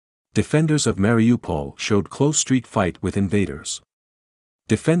Defenders of Mariupol showed close street fight with invaders.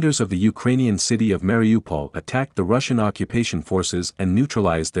 Defenders of the Ukrainian city of Mariupol attacked the Russian occupation forces and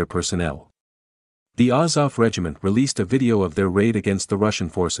neutralized their personnel. The Azov regiment released a video of their raid against the Russian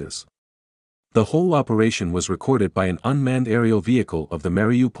forces. The whole operation was recorded by an unmanned aerial vehicle of the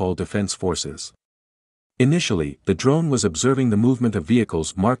Mariupol Defense Forces. Initially, the drone was observing the movement of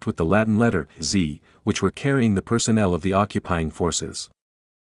vehicles marked with the Latin letter Z, which were carrying the personnel of the occupying forces.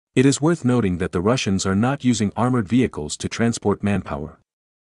 It is worth noting that the Russians are not using armored vehicles to transport manpower.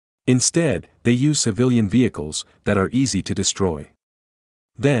 Instead, they use civilian vehicles that are easy to destroy.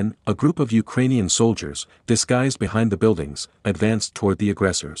 Then, a group of Ukrainian soldiers, disguised behind the buildings, advanced toward the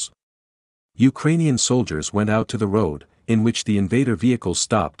aggressors. Ukrainian soldiers went out to the road, in which the invader vehicles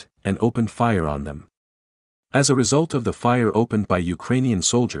stopped, and opened fire on them. As a result of the fire opened by Ukrainian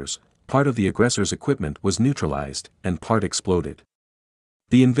soldiers, part of the aggressors' equipment was neutralized, and part exploded.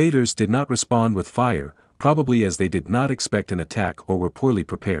 The invaders did not respond with fire, probably as they did not expect an attack or were poorly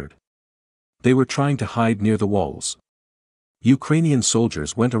prepared. They were trying to hide near the walls. Ukrainian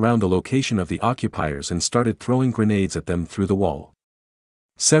soldiers went around the location of the occupiers and started throwing grenades at them through the wall.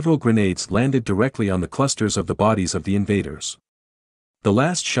 Several grenades landed directly on the clusters of the bodies of the invaders. The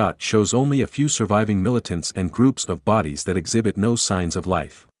last shot shows only a few surviving militants and groups of bodies that exhibit no signs of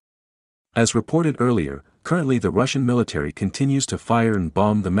life. As reported earlier, currently the Russian military continues to fire and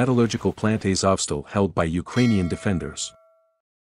bomb the metallurgical plant Azovstal held by Ukrainian defenders.